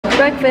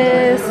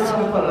breakfast.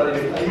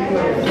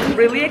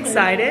 Really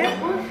excited.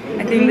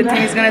 I think the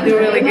team is gonna do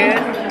really good,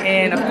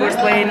 and of course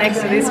playing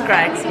next to these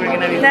cracks, we're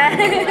gonna be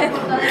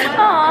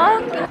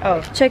Aww.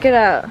 Oh, Check it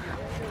out.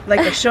 like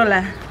a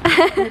shola.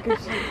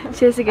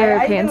 She has to get her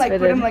pants put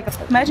fitted. them like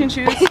matching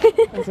shoes.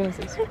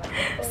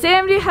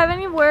 Sam, do you have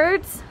any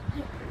words?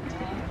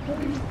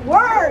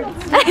 Words!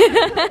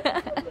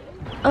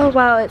 Oh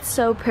wow, it's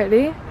so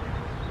pretty.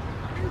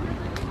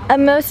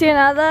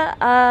 Emocionada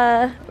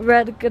a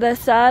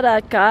regresar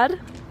acá.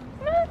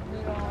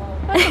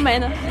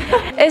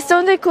 Es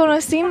donde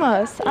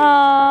conocimos.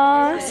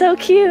 Aww, so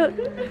cute.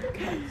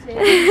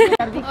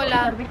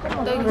 Hola. No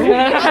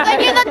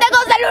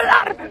tengo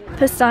celular.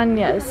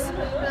 Pestañas.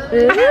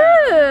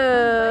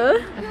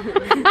 Ooh.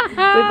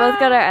 We both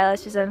got our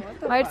eyelashes in.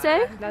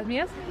 Marce? Las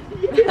mías?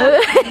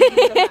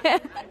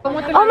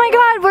 Oh my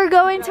god, we're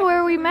going to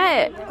where we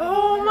met.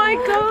 Oh my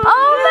god!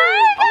 Oh my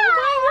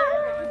god!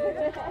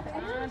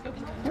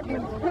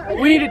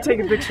 We need to take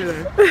a picture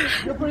there.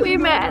 We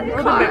met in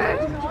the car,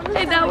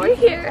 and now we're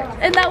here.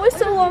 And that was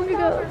so long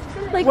ago.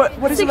 Like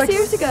What is it, 6 like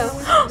years ago.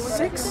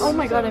 6? Oh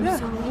my god, I'm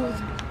so old.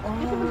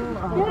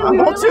 I'm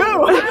old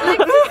too!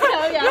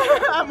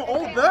 I'm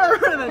older!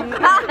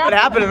 What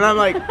happened? And I'm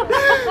like,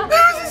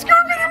 there's a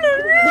scorpion in my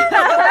room!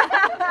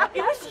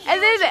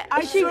 And then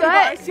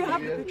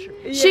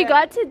she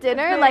got to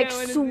dinner like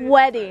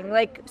sweating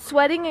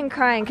and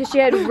crying because she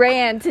had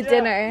ran to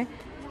dinner.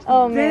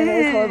 Oh man,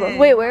 it was horrible.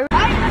 Wait, where?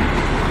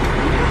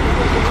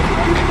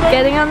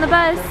 Getting on the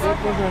bus.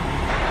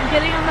 I'm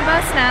getting on the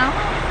bus now.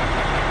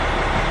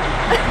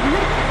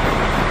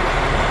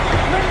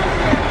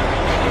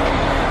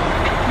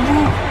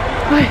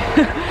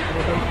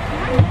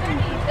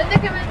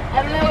 I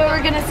don't know where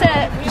we're gonna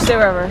sit. Just stay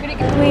wherever.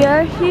 We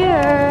are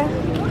here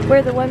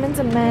where the women's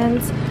and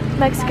men's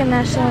Mexican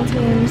national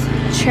teams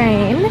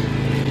train.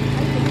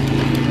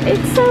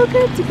 It's so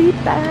good to be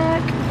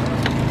back.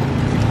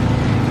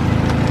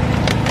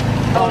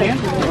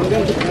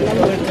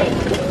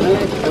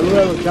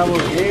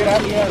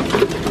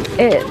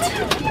 It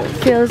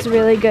feels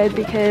really good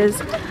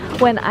because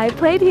when I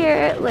played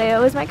here,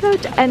 Leo was my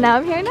coach, and now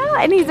I'm here now,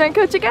 and he's my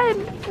coach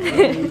again.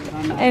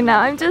 And now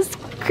I'm just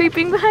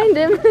creeping behind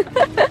him.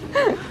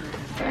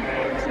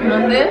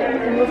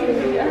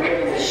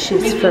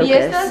 She's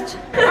focused.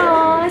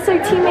 Oh, it's our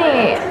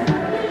teammate.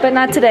 But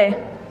not today.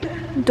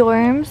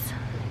 Dorms,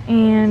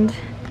 and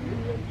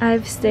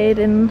I've stayed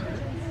in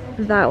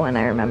that one,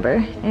 I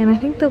remember, and I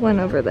think the one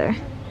over there.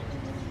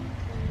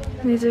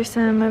 These are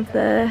some of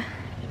the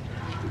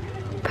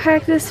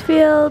practice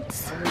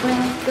fields.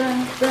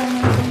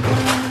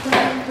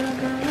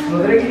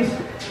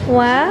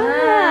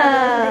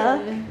 Wow.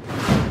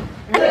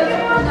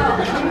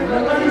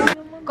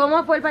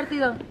 ¿Cómo fue el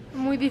partido?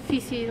 Muy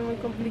difícil, muy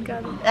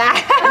complicado.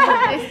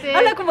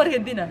 Habla como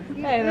argentina.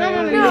 No. Como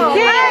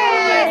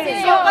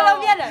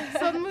colombiana.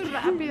 Son muy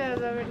rápidas,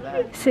 la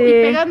verdad. Sí.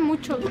 Y pegan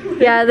mucho.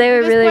 Yeah, they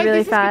were really, Después really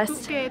dices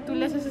fast. Que tú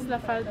les haces la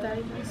falta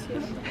y no es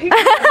cierto.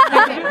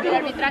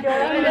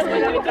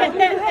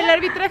 El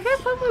arbitraje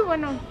fue muy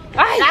bueno.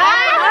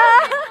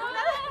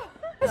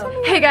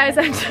 Hey guys,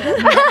 I'm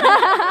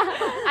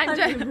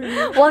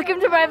welcome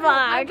to my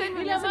vlog.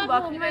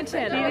 Welcome to my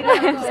channel.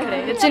 Just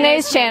kidding. It's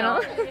Janae's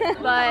channel.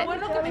 But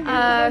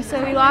so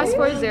we lost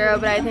 4-0,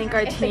 but I think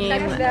our team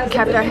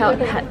kept our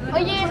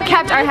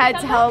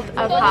heads held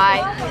up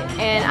high,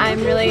 and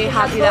I'm really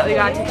happy that we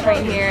got to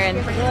train here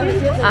and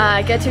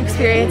get to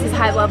experience this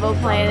high level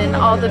playing, and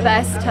all the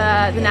best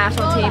to the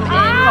national team in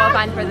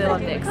qualifying for the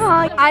Olympics.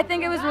 I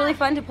think it was really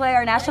fun to play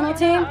our national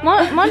team.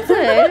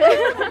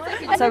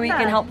 So we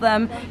can help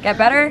them get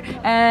better,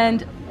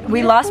 and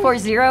we lost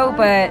 4-0,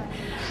 but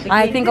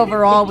I think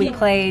overall we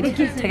played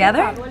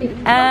together,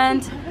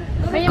 and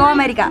Go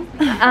America!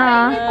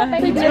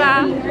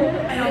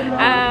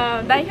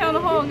 代表の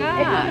方が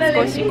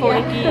少し攻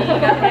撃が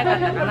早かっ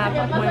たかな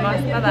と思いま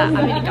す。ただア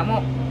メリカ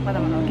もまだ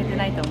まだ負けて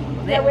ないと思う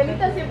ので、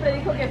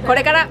こ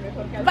れから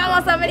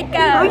Vamos America!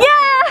 Yeah!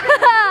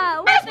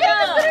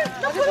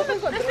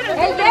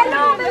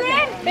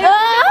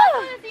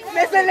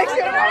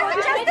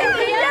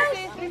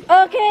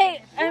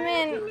 Okay, I'm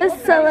in.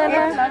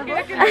 Selena.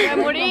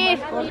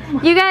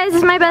 You guys, this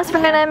is my best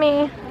friend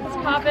Emmy.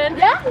 Poppin'.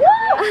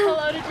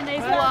 Hello to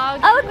Janae's vlog.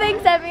 Oh,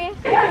 thanks, Emmy.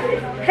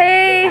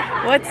 Hey,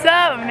 what's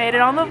up? Made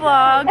it on the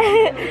vlog.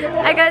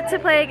 I got to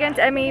play against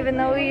Emmy even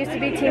though we used to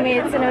be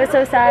teammates, and it was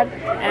so sad.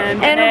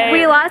 And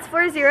we lost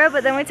 4-0,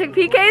 but then we took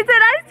PKs and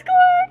I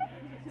scored.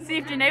 See,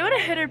 if Janae would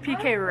have hit her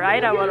PK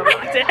right, I would have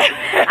blocked it.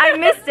 I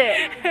missed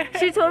it.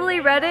 She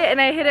totally read it and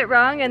I hit it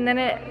wrong, and then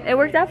it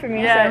worked out for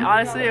me. Yeah, so.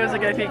 honestly, it was a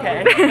good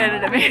PK. It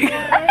ended up being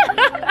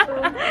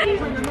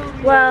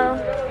Well,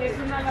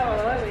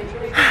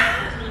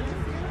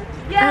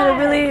 I had a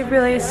really,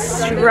 really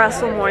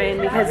stressful morning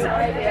because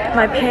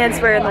my pants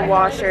were in the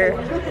washer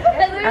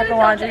at the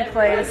laundry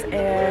place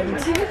and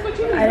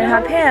I didn't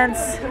have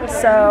pants,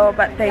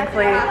 but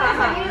thankfully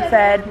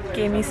Fed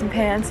gave me some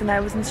pants and I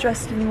wasn't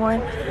stressed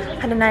anymore.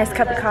 Had a nice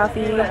cup of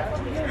coffee,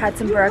 had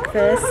some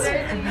breakfast,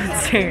 and then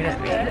staring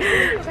at me.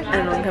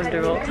 and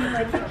uncomfortable.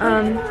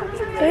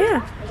 But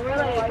yeah.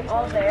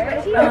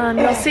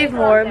 You'll see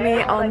more of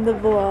me on the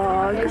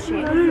vlog.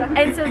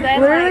 And so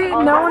then, Literally,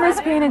 no one is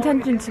paying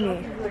attention to me,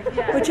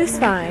 which is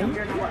fine.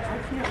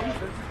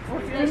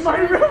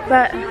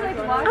 But,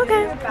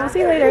 okay, I'll see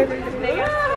you later.